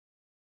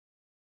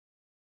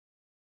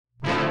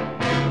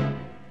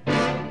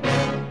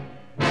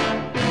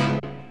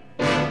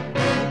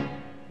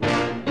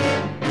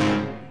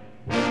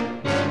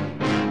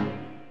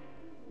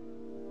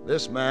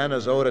This man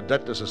has owed a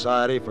debt to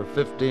society for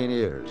 15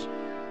 years.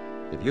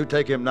 If you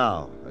take him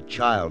now, a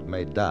child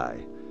may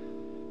die.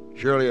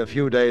 Surely a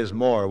few days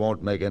more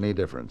won't make any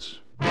difference.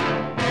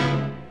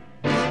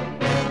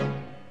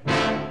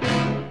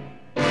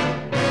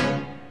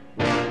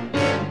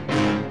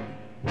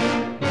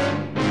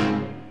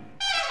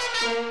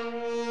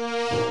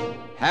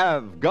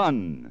 Have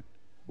gun.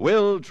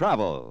 Will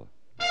travel.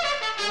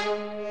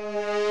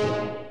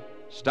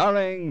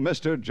 Starring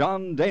Mr.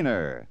 John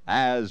Dehner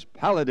as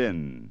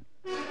Paladin.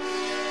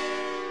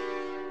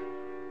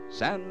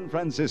 San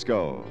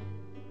Francisco,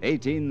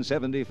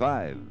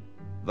 1875.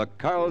 The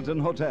Carlton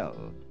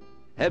Hotel,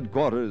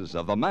 headquarters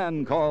of the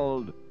man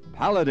called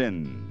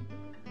Paladin.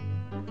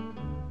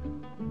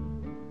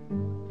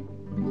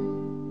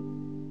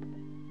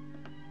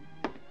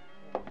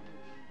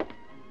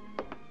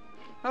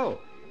 Oh,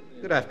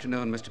 good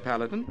afternoon, Mr.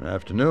 Paladin. Good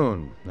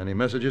afternoon. Any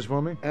messages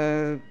for me?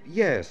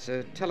 Yes,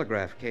 a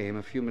telegraph came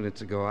a few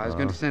minutes ago. I was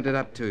going to send it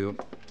up to you.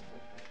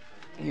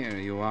 Here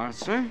you are,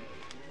 sir.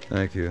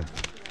 Thank you.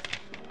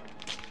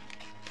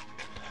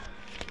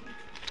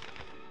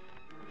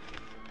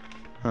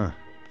 Huh.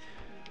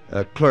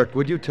 Clerk,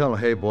 would you tell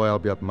Hey Boy I'll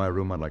be up in my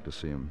room? I'd like to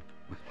see him.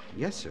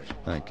 Yes, sir.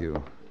 Thank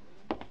you.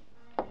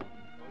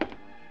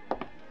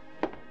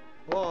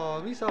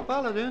 Oh, Mr.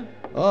 Paladin.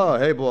 Oh,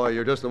 Hey Boy,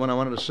 you're just the one I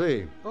wanted to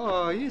see.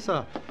 Oh, yes,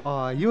 sir.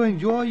 You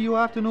enjoy your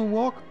afternoon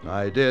walk?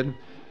 I did.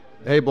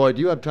 Hey Boy, do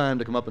you have time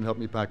to come up and help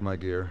me pack my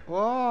gear?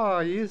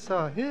 Oh, yes,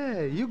 sir.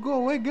 Hey, you go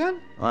away again?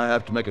 I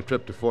have to make a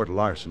trip to Fort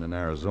Larson in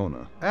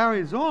Arizona.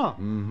 Arizona?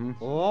 Mm-hmm.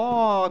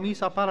 Oh,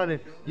 Mr. Paladin,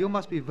 you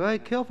must be very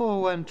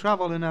careful when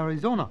travel in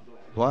Arizona.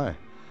 Why?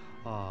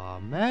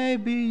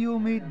 Maybe you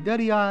meet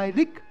Daddy-Eye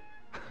Dick.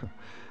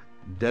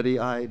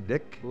 Daddy-Eye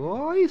Dick?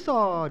 Oh, yes,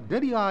 sir.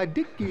 Daddy-Eye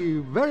Dick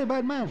is very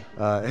bad man.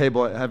 Hey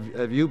Boy,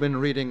 have you been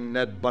reading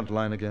Ned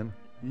Buntline again?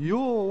 You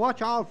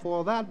watch out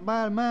for that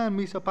bad man,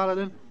 Mr.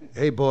 Paladin.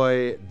 Hey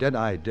Boy,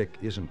 Dead-Eye Dick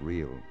isn't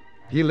real.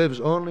 He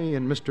lives only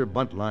in Mr.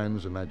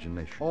 Buntline's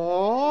imagination.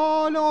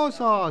 Oh, no,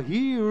 sir.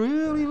 He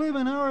really live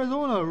in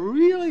Arizona,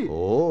 really.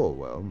 Oh,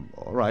 well,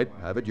 all right.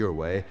 Have it your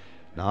way.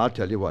 Now, I'll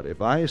tell you what.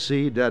 If I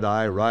see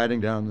Dead-Eye riding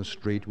down the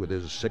street with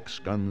his 6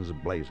 guns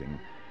blazing,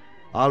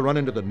 I'll run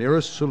into the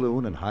nearest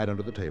saloon and hide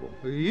under the table.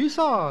 Yes,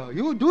 sir.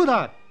 You do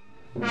that.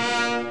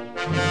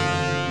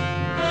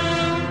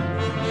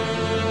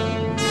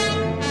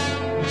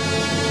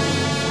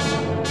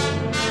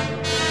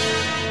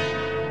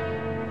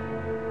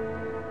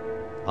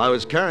 I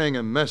was carrying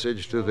a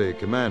message to the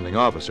commanding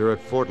officer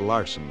at Fort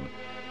Larson.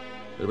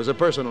 It was a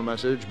personal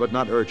message, but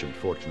not urgent,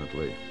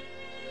 fortunately.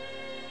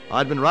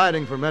 I'd been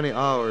riding for many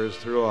hours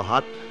through a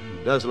hot,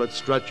 desolate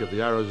stretch of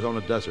the Arizona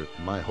desert.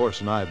 My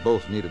horse and I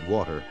both needed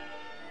water.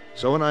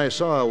 So when I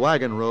saw a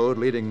wagon road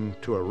leading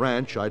to a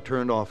ranch, I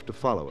turned off to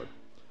follow it.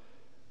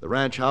 The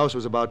ranch house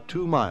was about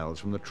 2 miles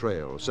from the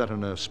trail, set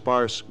in a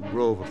sparse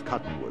grove of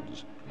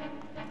cottonwoods.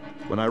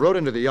 When I rode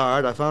into the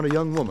yard, I found a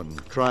young woman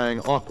trying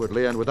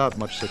awkwardly and without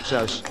much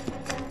success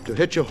to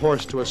hitch a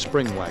horse to a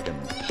spring wagon.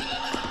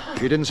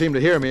 She didn't seem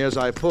to hear me as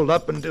I pulled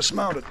up and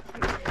dismounted.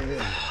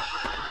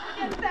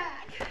 Get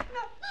back.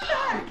 No,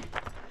 back.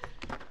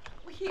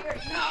 Here,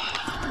 no.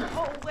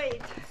 Oh,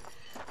 wait.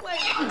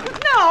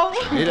 No.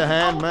 Need a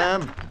hand,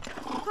 ma'am?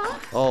 Huh?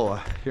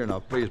 Oh, here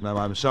now, please, ma'am.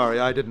 I'm sorry.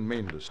 I didn't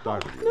mean to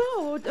startle you.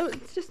 No,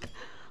 it's just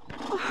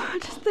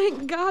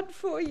thank God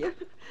for you.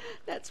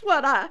 That's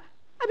what I've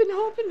been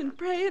hoping and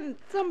praying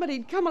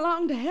somebody'd come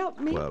along to help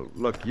me. Well,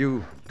 look,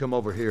 you come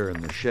over here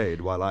in the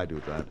shade while I do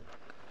that.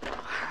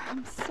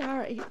 I'm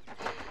sorry.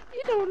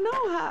 You don't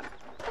know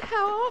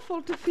how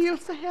awful to feel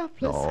so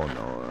helpless.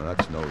 No,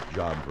 that's no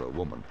job for a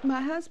woman.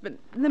 My husband,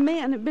 the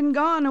man, had been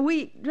gone a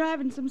week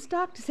driving some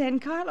stock to San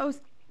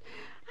Carlos.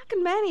 I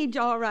can manage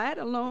all right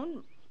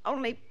alone,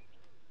 only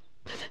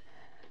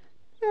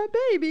my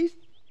baby's.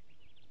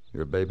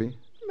 Your baby?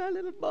 My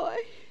little boy.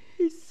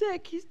 He's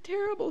sick. He's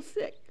terrible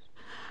sick.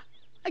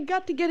 I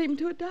got to get him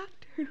to a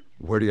doctor.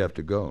 Where do you have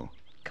to go?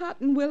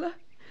 Cotton Willow.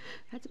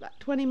 That's about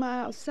 20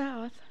 miles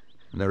south.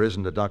 And there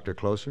isn't a doctor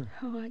closer?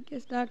 Oh, I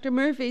guess Dr.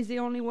 Murphy's the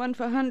only one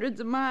for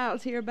hundreds of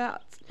miles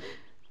hereabouts.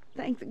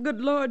 Thank the good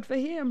Lord for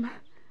him.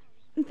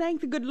 And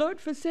thank the good Lord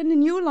for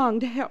sending you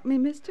along to help me,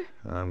 mister.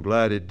 I'm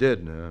glad he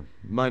did.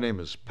 My name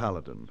is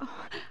Paladin.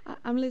 Oh,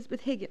 I'm Elizabeth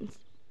Higgins.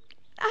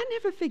 I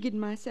never figured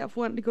myself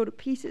wanting to go to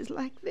pieces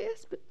like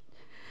this, but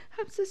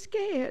I'm so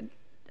scared.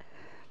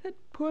 That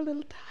poor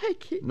little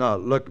tykey. Now,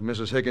 look,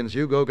 Mrs. Higgins,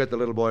 you go get the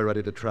little boy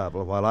ready to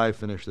travel while I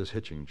finish this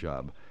hitching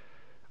job.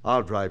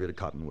 I'll drive you to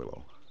Cotton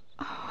Willow.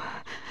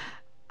 Oh,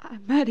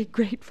 I'm mighty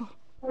grateful.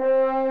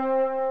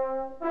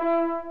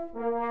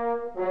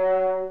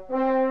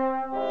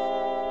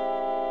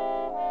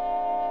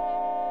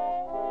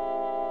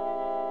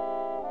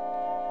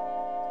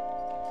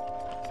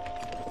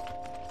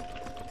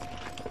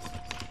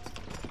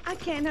 I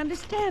can't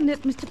understand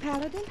it, Mr.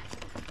 Paladin.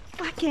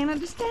 I can't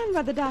understand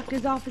why the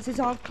doctor's office is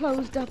all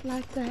closed up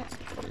like that.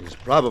 He's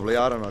probably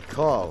out on a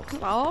call.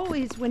 Well,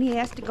 always when he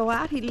has to go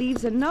out, he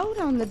leaves a note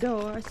on the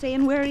door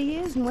saying where he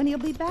is and when he'll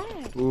be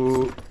back.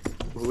 Ooh,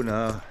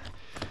 now.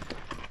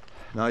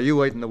 Now, you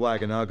wait in the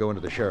wagon. I'll go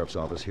into the sheriff's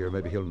office here.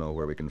 Maybe he'll know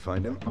where we can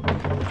find him.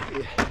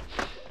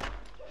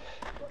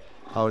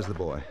 How is the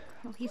boy?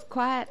 Oh, he's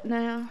quiet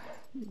now.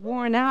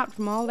 Worn out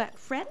from all that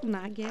fretting,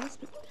 I guess.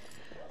 But,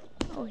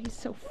 oh, he's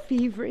so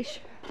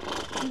feverish.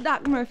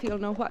 Doc Murphy will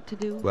know what to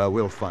do. Well,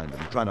 we'll find him.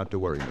 Try not to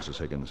worry, Mrs.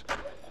 Higgins.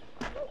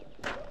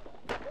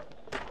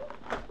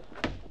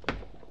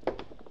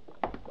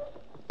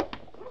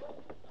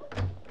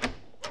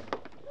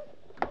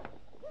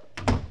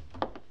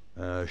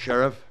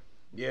 Sheriff?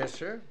 Yes,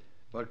 sir.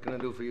 What can I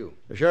do for you?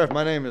 Sheriff,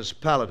 my name is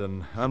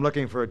Paladin. I'm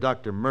looking for a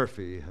Dr.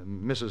 Murphy.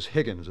 Mrs.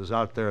 Higgins is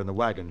out there in the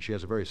wagon. She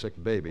has a very sick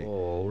baby.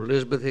 Oh,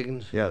 Elizabeth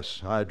Higgins?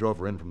 Yes, I drove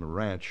her in from the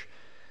ranch.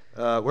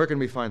 Where can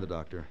we find the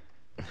doctor?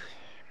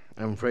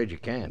 I'm afraid you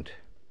can't.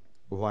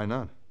 Well, why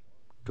not?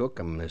 Took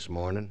him this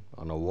morning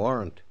on a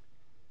warrant.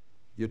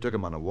 You took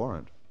him on a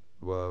warrant?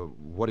 Well,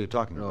 what are you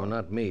talking No, about?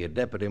 not me. A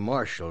deputy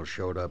marshal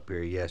showed up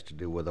here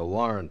yesterday with a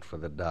warrant for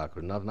the doc.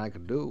 There's nothing I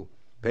could do.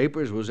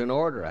 Papers was in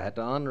order. I had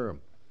to honor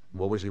him.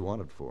 What was he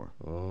wanted for?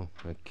 Oh,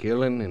 a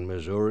killing in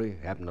Missouri.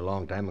 Happened a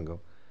long time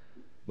ago.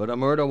 But a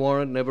murder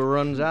warrant never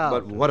runs out.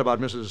 But what about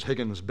Mrs.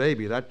 Higgins'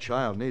 baby? That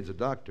child needs a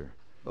doctor.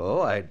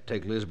 Oh, I'd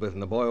take Elizabeth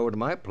and the boy over to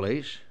my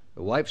place.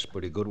 The wife's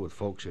pretty good with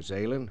folks that's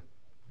ailing.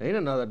 Ain't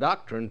another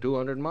doctor in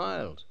 200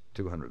 miles.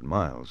 200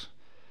 miles.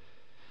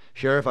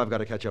 Sheriff, I've got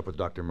to catch up with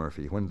Dr.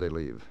 Murphy. When did they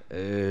leave?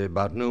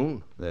 About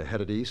noon. They're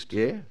headed east?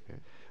 Yeah?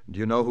 Do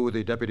you know who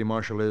the deputy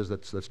marshal is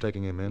that's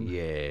taking him in?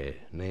 Yeah.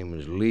 Name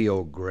is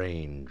Leo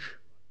Grange.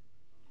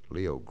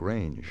 Leo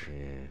Grange?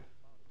 Yeah.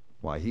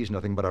 Why, he's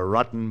nothing but a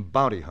rotten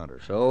bounty hunter.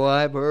 So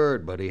I've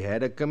heard, but he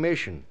had a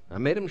commission. I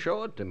made him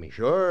show it to me.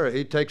 Sure,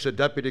 he takes a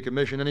deputy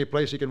commission any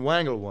place he can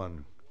wangle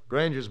one.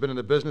 Grange has been in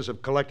the business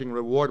of collecting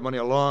reward money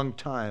a long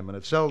time, and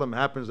it seldom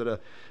happens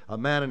that a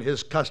man in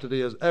his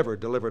custody is ever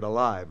delivered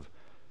alive.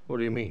 What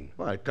do you mean?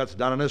 Well, it cuts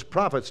down on his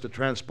profits to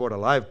transport a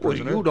live Well,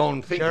 prisoner. you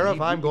don't think... Sheriff,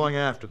 I'm going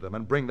after them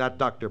and bring that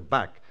doctor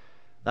back.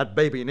 That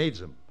baby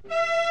needs him.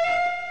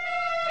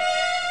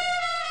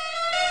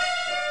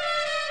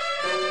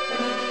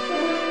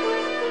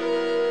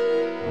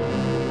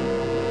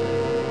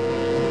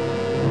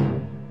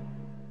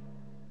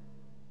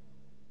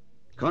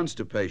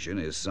 Constipation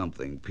is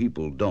something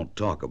people don't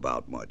talk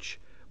about much,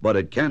 but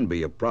it can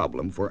be a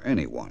problem for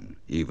anyone,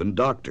 even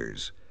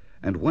doctors.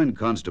 And when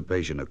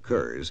constipation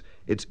occurs,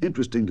 it's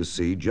interesting to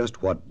see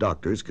just what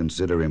doctors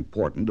consider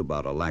important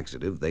about a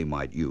laxative they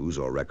might use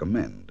or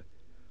recommend.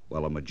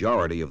 Well, a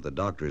majority of the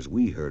doctors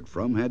we heard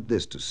from had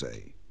this to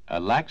say. A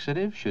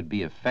laxative should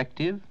be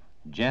effective,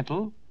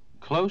 gentle,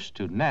 close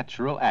to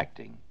natural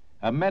acting.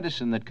 A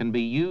medicine that can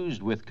be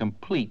used with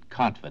complete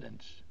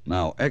confidence.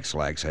 Now,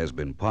 X-Lax has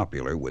been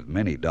popular with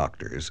many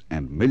doctors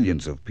and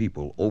millions of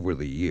people over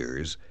the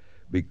years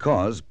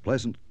because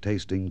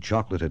pleasant-tasting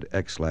chocolated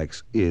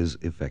X-Lax is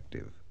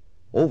effective.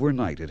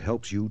 Overnight, it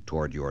helps you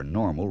toward your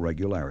normal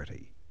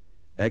regularity.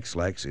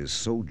 X-Lax is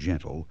so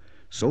gentle,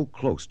 so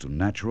close to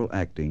natural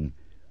acting,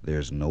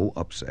 there's no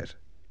upset.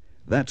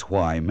 That's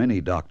why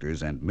many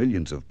doctors and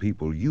millions of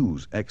people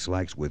use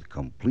X-Lax with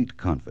complete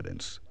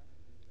confidence.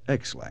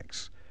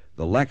 X-Lax,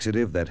 the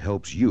laxative that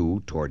helps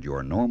you toward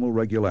your normal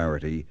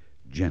regularity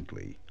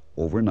gently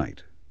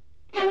overnight.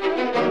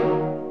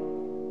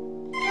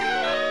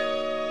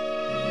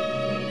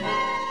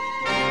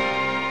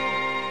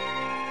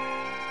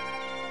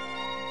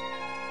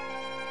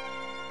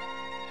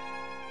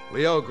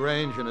 Leo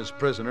Grange and his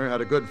prisoner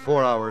had a good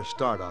 4-hour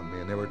start on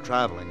me, and they were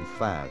traveling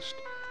fast.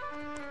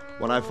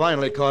 When I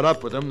finally caught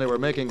up with them, they were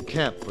making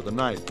camp for the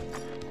night.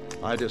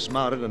 I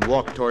dismounted and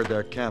walked toward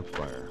their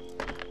campfire.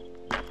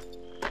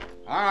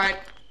 All right.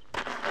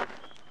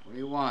 What do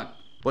you want?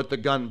 Put the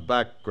gun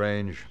back,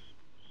 Grange.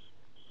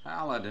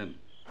 Paladin.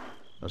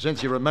 Now,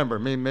 since you remember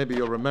me, maybe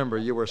you'll remember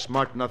you were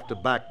smart enough to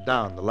back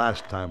down the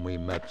last time we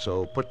met,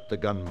 so put the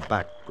gun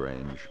back,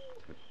 Grange.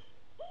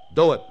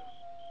 Do it.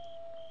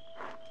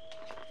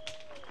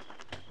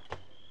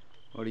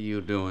 What are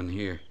you doing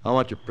here? I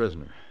want your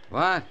prisoner.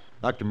 What?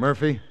 Dr.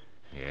 Murphy?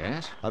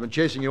 Yes? I've been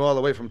chasing you all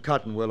the way from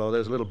Cotton Willow.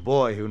 There's a little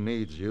boy who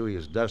needs you. He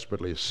is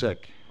desperately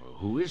sick. Well,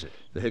 who is it?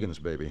 The Higgins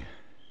baby.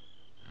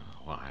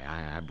 Why,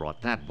 I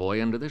brought that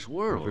boy into this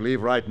world. If we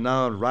leave right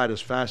now and ride as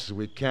fast as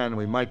we can,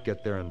 we might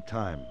get there in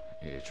time.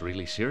 It's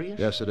really serious?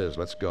 Yes, it is.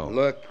 Let's go.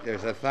 Look,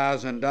 there's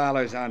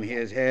 $1,000 on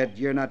his head.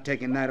 You're not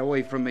taking that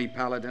away from me,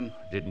 Paladin.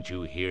 Didn't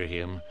you hear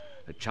him?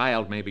 The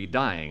child may be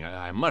dying.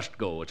 I must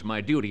go. It's my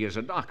duty as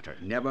a doctor.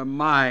 Never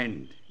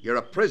mind. You're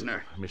a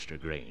prisoner.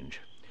 Mr. Grange,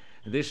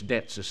 this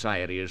debt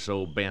society is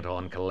so bent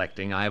on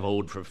collecting I've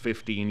owed for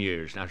 15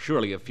 years. Now,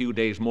 surely a few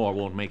days more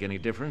won't make any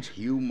difference.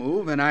 You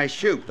move and I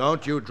shoot.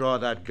 Don't you draw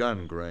that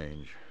gun,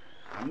 Grange.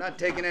 I'm not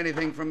taking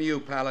anything from you,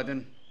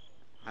 Paladin.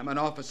 I'm an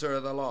officer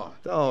of the law.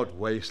 Don't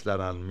waste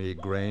that on me,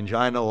 Grange.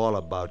 I know all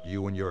about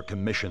you and your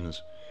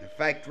commissions. The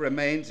fact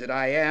remains that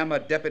I am a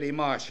deputy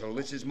marshal.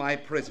 This is my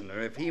prisoner.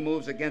 If he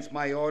moves against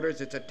my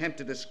orders, it's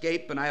attempted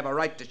escape, and I have a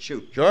right to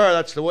shoot. Sure,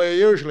 that's the way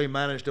you usually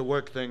manage to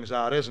work things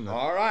out, isn't it?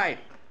 All right.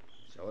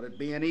 So it'd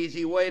be an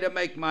easy way to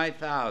make my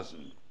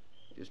 1,000.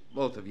 Just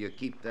both of you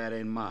keep that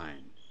in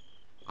mind.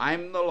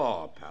 I'm the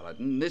law,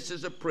 Paladin. This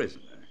is a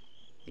prisoner.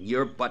 And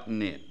you're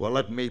butting in. Well,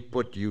 let me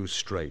put you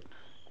straight.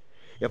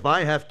 If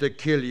I have to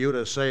kill you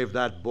to save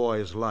that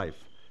boy's life,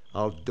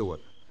 I'll do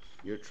it.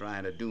 You're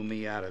trying to do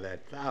me out of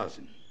that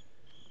 1,000.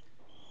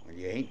 Well,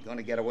 you ain't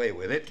gonna get away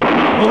with it.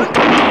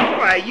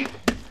 Why, you...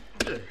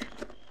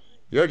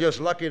 You're just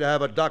lucky to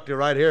have a doctor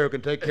right here who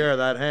can take care of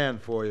that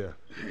hand for you.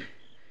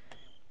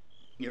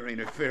 You're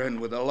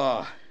interfering with the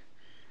law.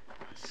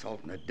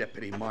 Assaulting a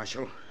deputy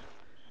marshal.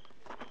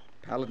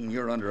 Paladin,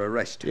 you're under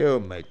arrest. You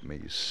make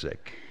me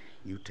sick.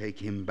 You take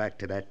him back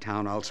to that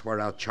town, I'll swear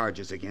out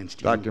charges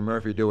against you. Dr.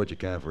 Murphy, do what you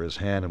can for his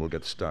hand and we'll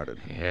get started.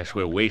 Yes,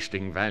 we're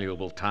wasting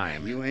valuable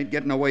time. You ain't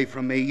getting away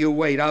from me. You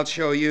wait, I'll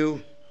show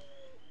you.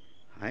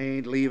 I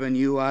ain't leaving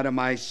you out of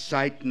my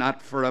sight,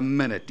 not for a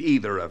minute,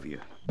 either of you.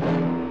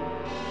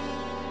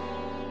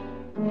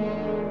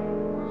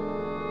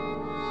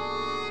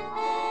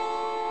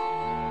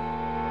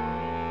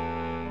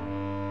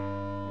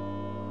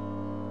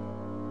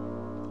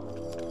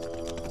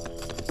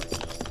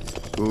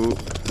 Ooh.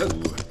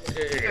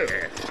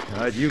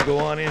 All right, you go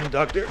on in,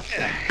 Doctor.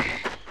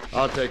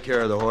 I'll take care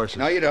of the horses.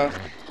 No, you don't.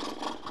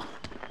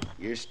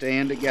 You're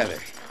staying together,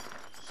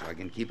 so I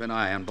can keep an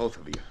eye on both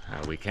of you.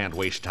 We can't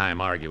waste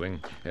time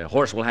arguing.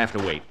 Horse will have to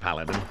wait,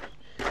 Paladin.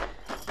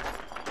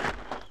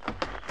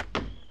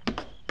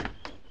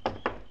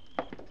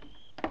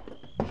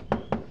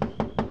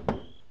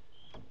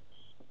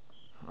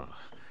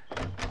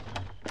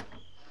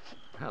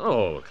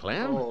 Hello,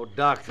 Clem. Oh,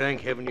 Doc,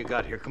 thank heaven you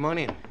got here. Come on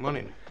in. Come on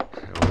in.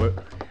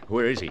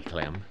 Where is he,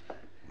 Clem?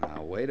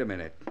 Now, wait a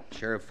minute.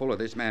 Sheriff Fuller,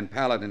 this man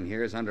Paladin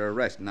here is under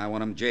arrest, and I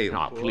want him jailed.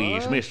 Oh,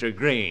 please, Mr.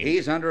 Green.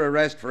 He's under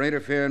arrest for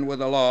interfering with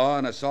the law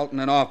and assaulting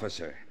an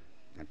officer.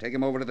 Now, take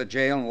him over to the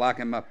jail and lock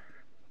him up.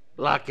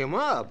 Lock him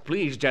up?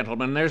 Please,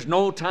 gentlemen, there's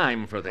no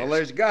time for this. Well,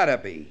 there's gotta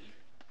be.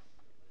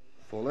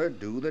 Fuller,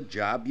 do the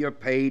job you're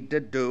paid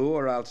to do,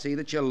 or I'll see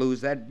that you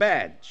lose that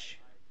badge.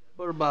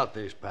 What about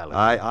this, Paladin?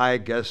 I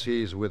guess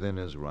he's within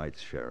his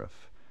rights,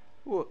 Sheriff.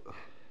 Well,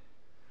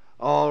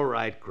 all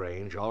right,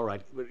 Grange, all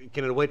right.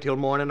 Can it wait till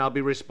morning? I'll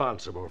be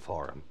responsible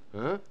for him.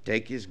 Huh?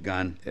 Take his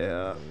gun.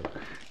 Yeah.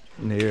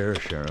 Here,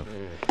 Sheriff.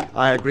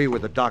 I agree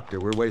with the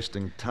doctor. We're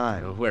wasting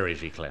time. Where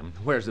is he, Clem?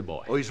 Where's the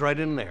boy? Oh, he's right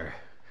in there.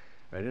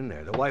 Right in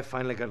there. The wife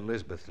finally got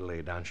Elizabeth to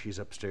lay down. She's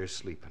upstairs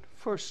sleeping.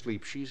 First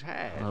sleep she's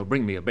had.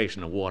 Bring me a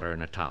basin of water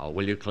and a towel,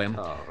 will you, Clem?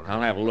 All right.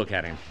 I'll have a look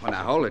at him. Well,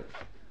 now, hold it.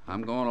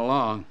 I'm going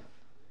along.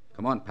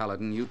 Come on,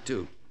 Paladin, you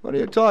too. What are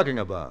you talking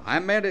about? I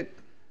meant it.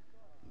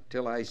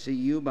 Until I see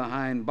you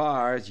behind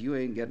bars, you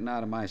ain't getting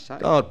out of my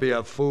sight. Don't be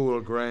a fool,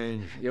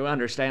 Grange. You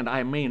understand,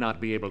 I may not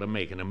be able to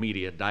make an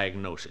immediate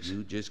diagnosis.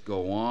 You just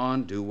go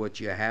on, do what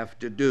you have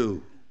to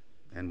do.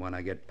 And when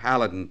I get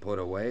Paladin put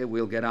away,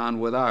 we'll get on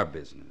with our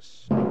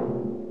business.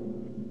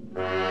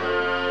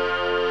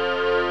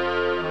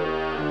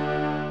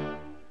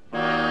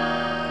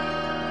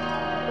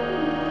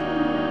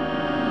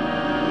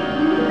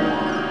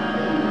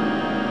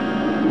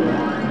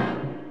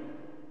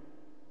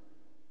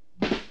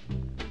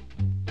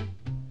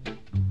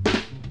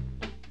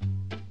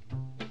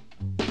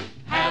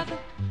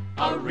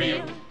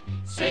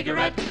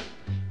 Cigarette,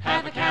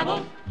 have a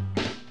Camel.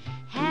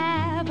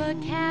 Have a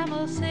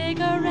Camel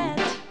cigarette.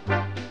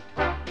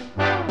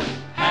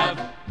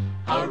 Have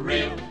a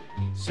real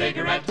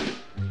cigarette.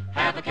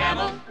 Have a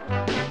Camel.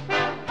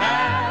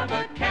 Have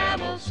a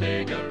Camel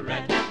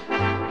cigarette.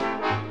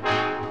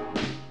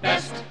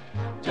 Best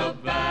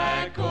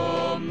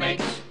tobacco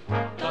makes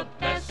the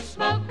best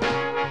smoke.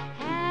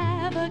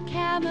 Have a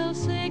Camel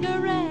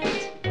cigarette.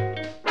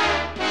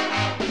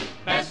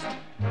 Best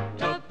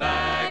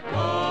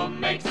tobacco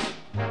makes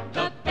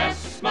the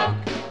best smoke.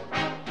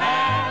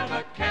 Have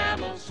a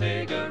Camel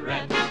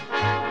cigarette.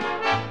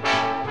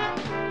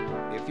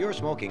 If you're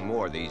smoking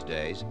more these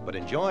days, but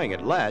enjoying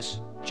it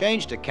less,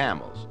 change to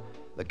Camels.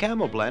 The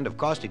Camel blend of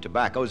costly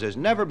tobaccos has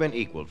never been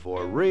equaled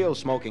for real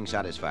smoking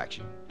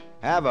satisfaction.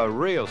 Have a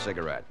real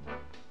cigarette.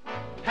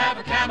 Have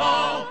a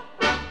Camel.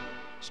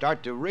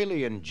 Start to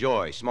really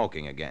enjoy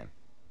smoking again.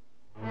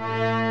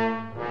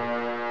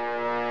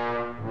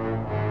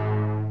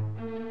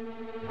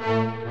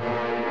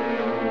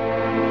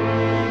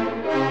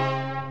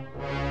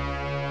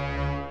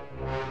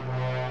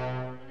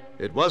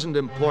 It wasn't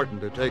important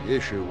to take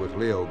issue with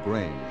Leo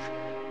Grange.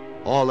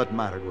 All that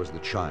mattered was the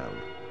child.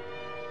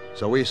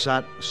 So we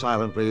sat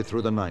silently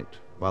through the night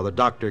while the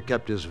doctor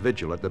kept his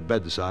vigil at the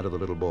bedside of the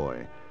little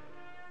boy.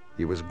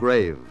 He was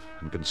grave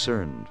and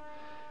concerned.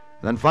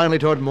 And then finally,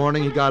 toward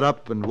morning, he got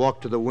up and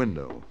walked to the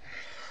window.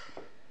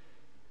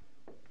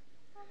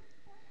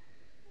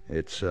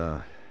 It's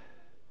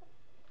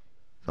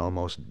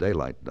almost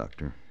daylight,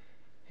 Doctor.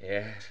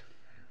 Yes.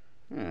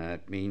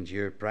 That means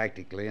you're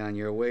practically on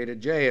your way to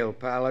jail,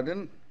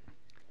 Paladin.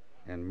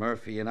 And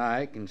Murphy and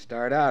I can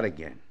start out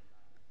again.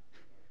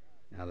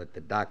 Now that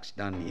the doc's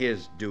done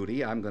his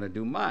duty, I'm going to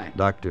do mine.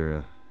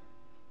 Doctor,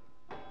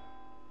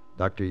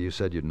 you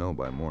said you'd know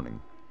by morning.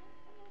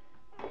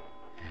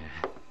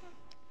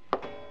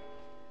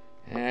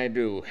 I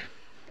do.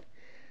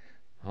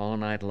 All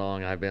night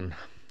long I've been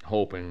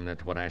hoping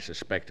that what I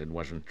suspected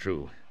wasn't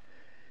true.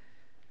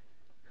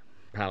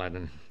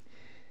 Paladin,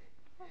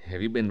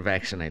 have you been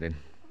vaccinated?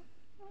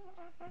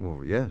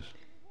 Oh, yes.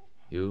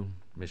 You,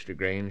 Mr.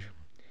 Grange?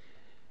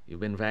 You've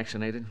been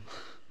vaccinated?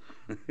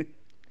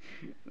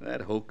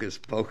 That hocus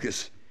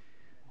pocus.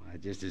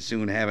 I'd just as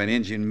soon have an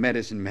Indian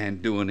medicine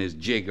man doing his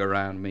jig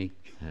around me.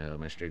 Well,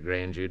 Mr.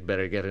 Grange, you'd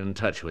better get in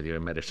touch with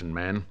your medicine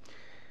man.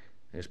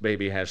 This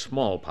baby has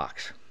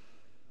smallpox.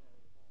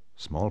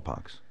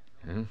 Smallpox?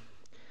 As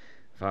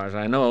far as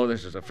I know,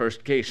 this is the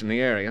first case in the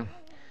area.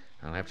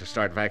 I'll have to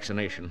start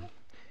vaccination.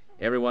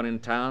 Everyone in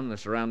town, the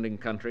surrounding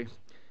country.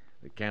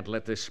 We can't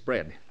let this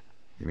spread.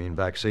 You mean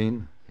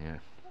vaccine? Yeah.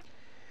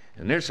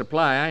 The nearest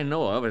supply I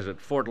know of is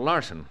at Fort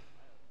Larson.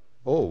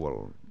 Oh,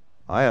 well,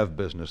 I have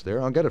business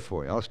there. I'll get it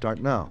for you. I'll start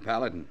now.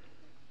 Paladin,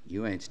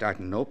 you ain't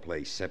starting no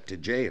place except to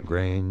jail.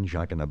 Grange,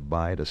 I can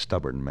abide a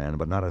stubborn man,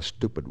 but not a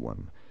stupid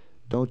one.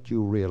 Don't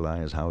you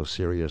realize how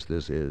serious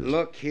this is?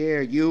 Look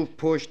here, you've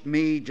pushed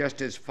me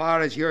just as far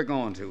as you're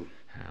going to.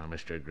 Now,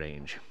 Mr.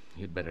 Grange,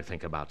 you'd better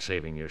think about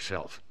saving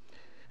yourself.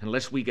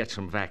 Unless we get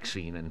some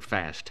vaccine and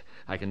fast,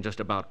 I can just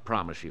about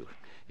promise you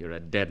you're a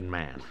dead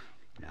man.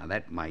 Now,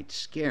 that might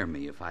scare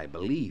me if I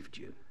believed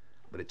you.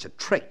 But it's a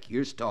trick.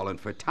 You're stalling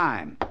for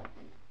time.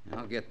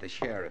 I'll get the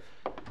sheriff.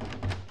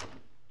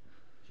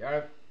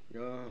 Sheriff?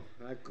 No,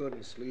 I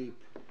couldn't sleep.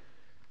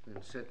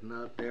 Been sitting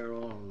out there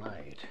all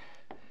night.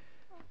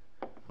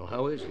 Well,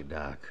 how is he,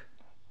 Doc?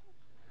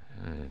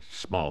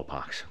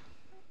 Smallpox.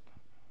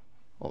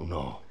 Oh,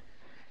 no.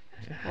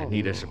 I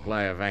need a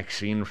supply of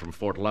vaccine from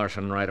Fort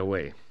Larson right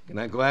away. Can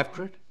I go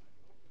after it?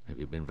 Have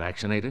you been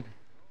vaccinated?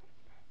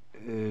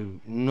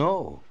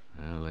 No.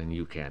 Well, then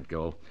you can't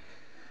go.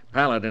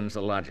 Paladin's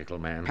the logical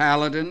man.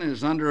 Paladin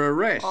is under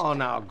arrest. Oh,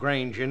 now,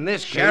 Grange, in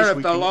this case...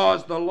 Sheriff, the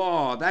law's the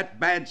law. That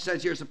badge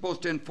says you're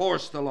supposed to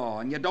enforce the law,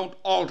 and you don't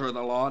alter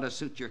the law to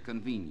suit your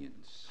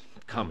convenience.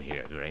 Come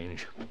here,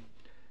 Grange.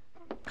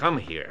 Come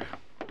here.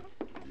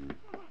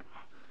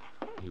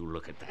 You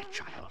look at that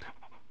child.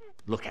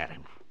 Look at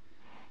him.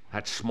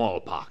 That's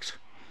smallpox.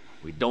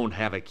 We don't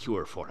have a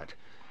cure for it.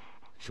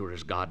 Sure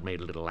as God made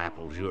little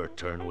apples, your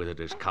turn with it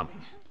is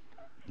coming.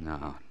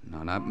 No,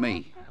 not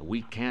me.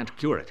 We can't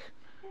cure it.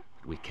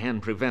 We can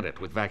prevent it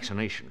with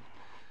vaccination.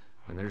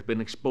 When there's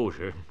been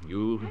exposure,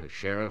 you, the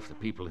sheriff, the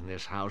people in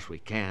this house, we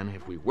can,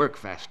 if we work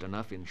fast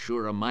enough,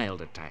 ensure a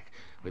mild attack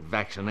with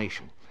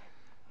vaccination.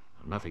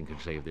 Nothing can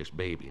save this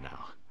baby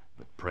now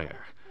but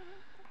prayer.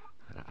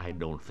 I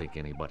don't think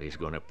anybody's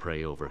going to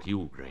pray over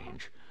you,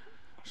 Grange.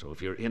 So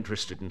if you're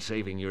interested in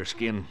saving your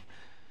skin,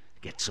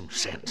 get some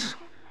sense.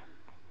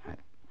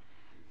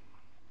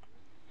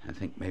 I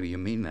think maybe you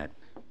mean that.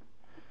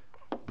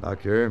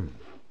 Doctor,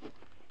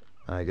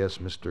 I guess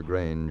Mr.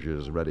 Grange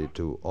is ready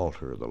to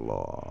alter the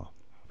law.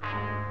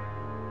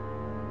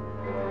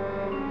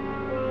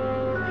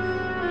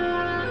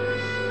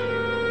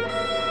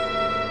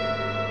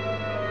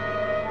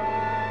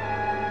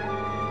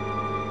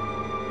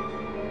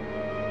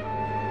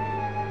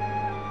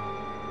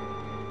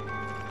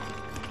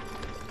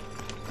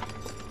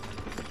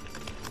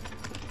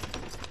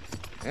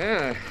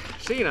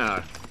 See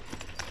now.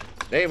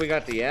 Today we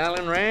got the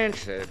Allen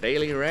Ranch, the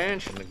Daly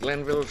Ranch, and the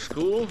Glenville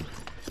School.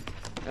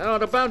 That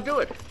ought about do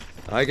it.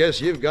 I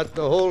guess you've got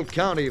the whole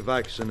county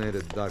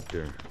vaccinated,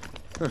 Doctor.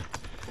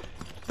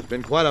 It's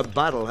been quite a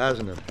battle,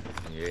 hasn't it?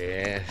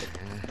 Yes.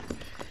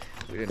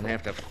 We didn't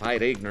have to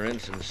fight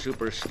ignorance and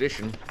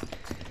superstition.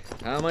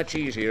 How much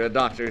easier a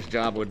doctor's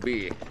job would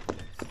be.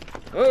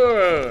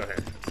 Oh!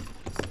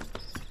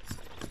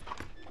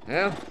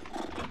 Well,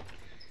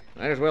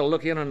 might as well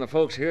look in on the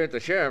folks here at the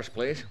sheriff's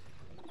place.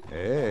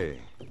 Hey.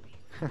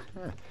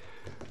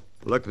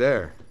 Look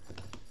there.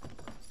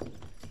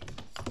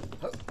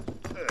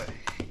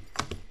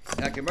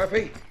 Dr.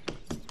 Murphy,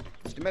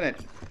 just a minute.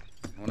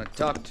 I want to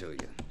talk to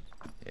you.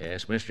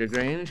 Yes, Mr.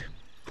 Grange?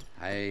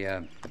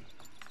 I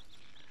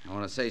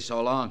want to say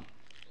so long.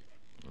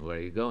 Where are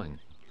you going?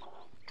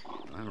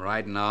 I'm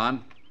riding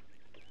on.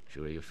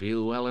 Sure you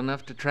feel well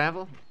enough to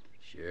travel?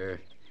 Sure.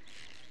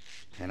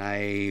 And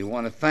I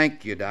want to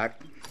thank you, Doc,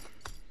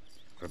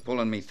 for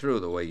pulling me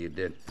through the way you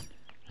did.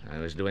 I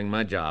was doing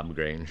my job,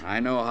 Grange. I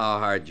know how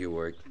hard you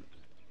worked.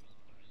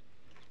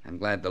 I'm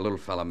glad the little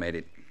fella made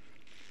it.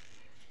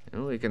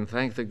 Well, we can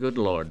thank the good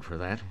Lord for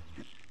that.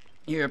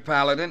 Here,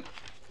 Paladin.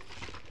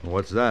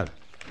 What's that?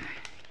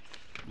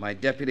 My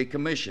deputy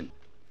commission.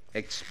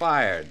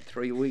 Expired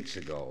 3 weeks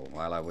ago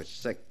while I was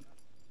sick.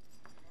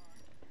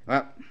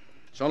 Well,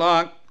 so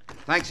long.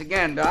 Thanks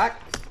again, Doc.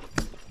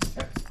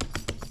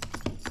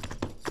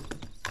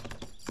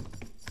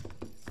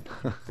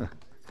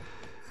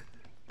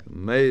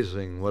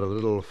 Amazing what a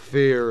little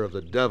fear of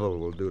the devil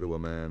will do to a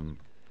man.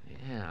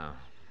 Yeah.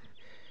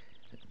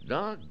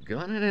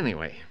 Doggone it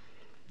anyway.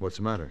 What's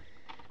the matter?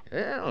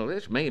 Well,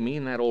 this may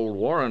mean that old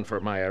warrant for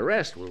my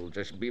arrest will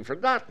just be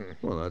forgotten.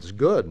 Well, that's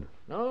good.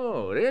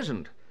 No, it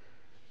isn't.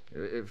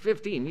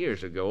 15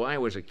 years ago, I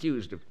was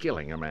accused of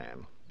killing a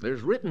man.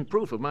 There's written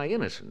proof of my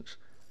innocence.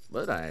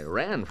 But I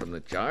ran from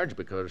the charge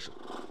because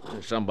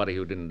somebody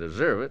who didn't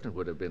deserve it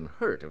would have been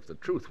hurt if the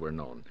truth were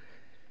known.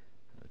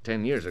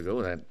 10 years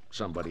ago, that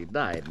somebody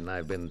died, and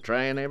I've been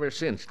trying ever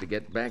since to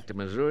get back to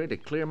Missouri to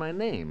clear my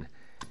name.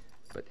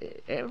 But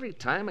every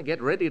time I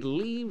get ready to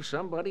leave,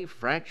 somebody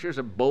fractures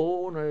a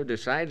bone or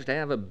decides to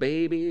have a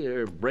baby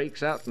or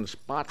breaks out in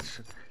spots.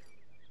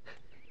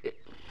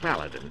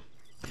 Paladin,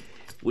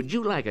 would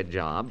you like a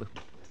job?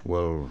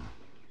 Well,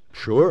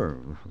 sure.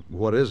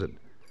 What is it?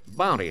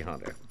 Bounty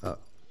hunter.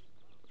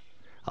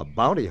 A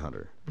bounty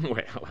hunter?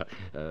 Well,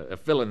 a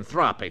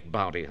philanthropic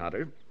bounty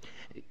hunter.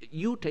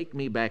 You take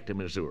me back to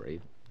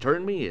Missouri,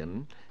 turn me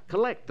in,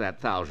 collect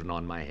that $1,000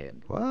 on my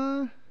head.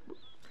 What?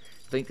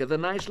 Think of the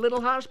nice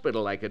little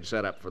hospital I could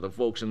set up for the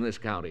folks in this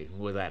county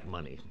with that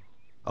money.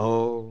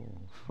 Oh,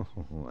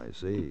 I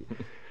see.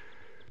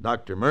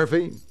 Dr.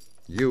 Murphy,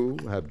 you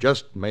have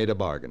just made a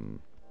bargain.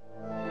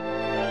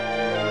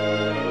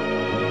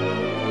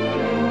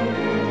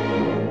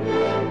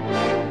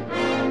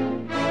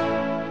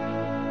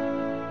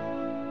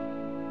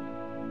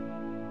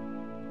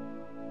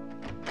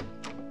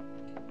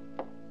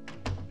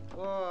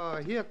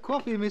 Here,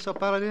 coffee, Mr.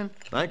 Paladin.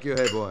 Thank you,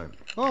 hey boy.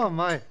 Oh,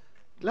 my.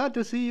 Glad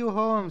to see you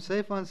home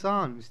safe and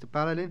sound, Mr.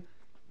 Paladin.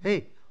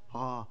 Hey,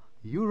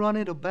 you run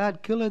into a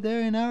bad killer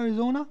there in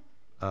Arizona?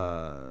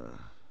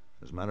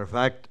 As a matter of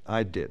fact,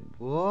 I did.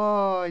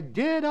 Oh,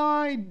 did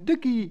I,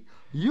 Dickie?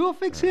 You'll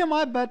fix him,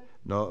 I bet.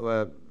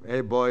 No,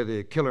 hey boy,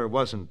 the killer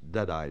wasn't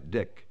Dead-Eye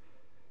Dick.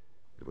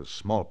 It was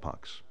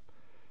smallpox.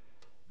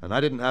 And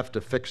I didn't have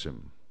to fix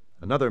him.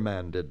 Another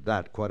man did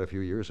that quite a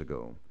few years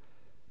ago.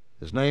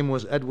 His name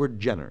was Edward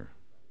Jenner,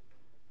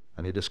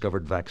 and he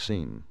discovered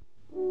vaccine.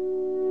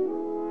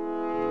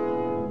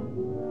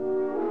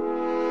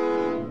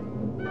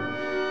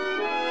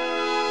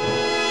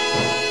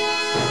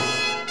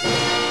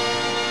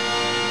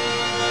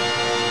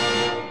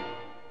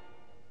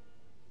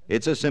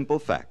 It's a simple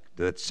fact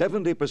that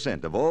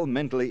 70% of all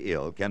mentally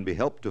ill can be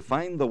helped to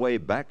find the way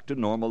back to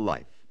normal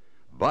life.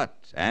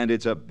 But, and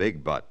it's a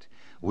big but,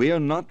 we are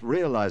not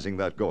realizing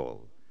that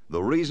goal.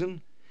 The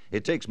reason?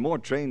 It takes more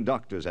trained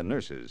doctors and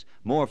nurses,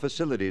 more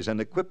facilities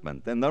and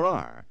equipment than there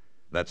are.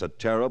 That's a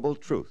terrible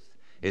truth,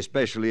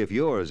 especially if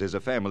yours is a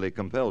family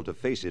compelled to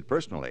face it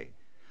personally.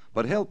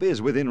 But help is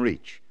within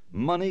reach.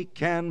 Money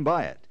can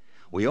buy it.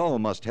 We all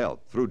must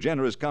help through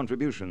generous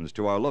contributions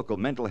to our local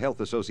mental health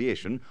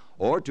association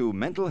or to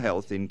mental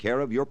health in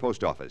care of your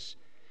post office.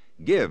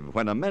 Give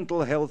when a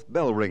mental health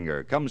bell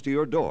ringer comes to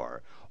your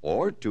door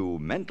or to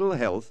mental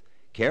health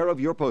care of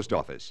your post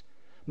office.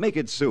 Make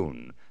it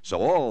soon, so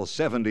all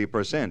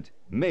 70%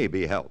 may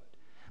be helped.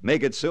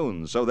 Make it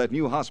soon so that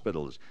new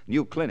hospitals,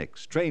 new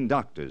clinics, trained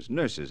doctors,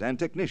 nurses, and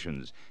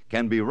technicians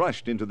can be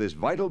rushed into this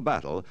vital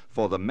battle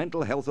for the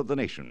mental health of the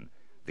nation.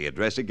 The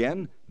address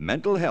again,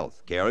 mental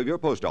health, care of your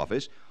post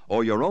office,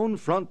 or your own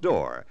front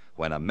door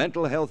when a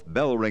mental health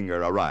bell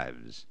ringer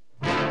arrives.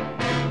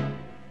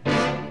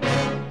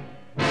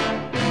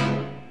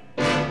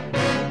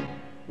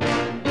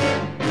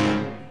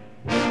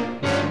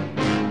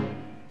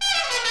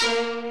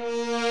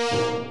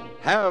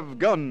 Have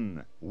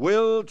Gun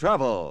Will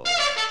Travel.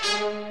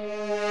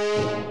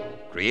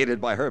 Created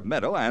by Herb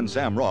Meadow and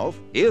Sam Rolfe,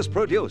 is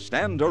produced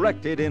and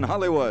directed in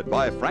Hollywood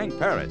by Frank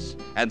Paris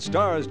and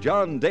stars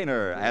John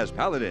Dehner as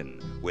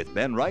Paladin with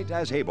Ben Wright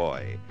as Hey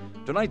Boy.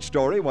 Tonight's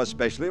story was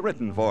specially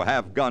written for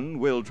Have Gun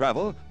Will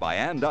Travel by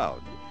Ann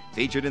Doud.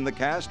 Featured in the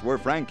cast were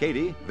Frank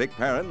Cady, Vic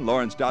Perrin,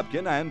 Lawrence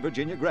Dobkin, and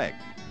Virginia Gregg.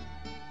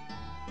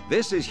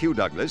 This is Hugh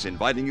Douglas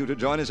inviting you to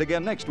join us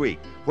again next week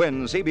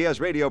when CBS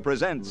Radio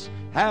presents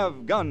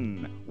Have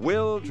Gun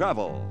Will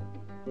Travel.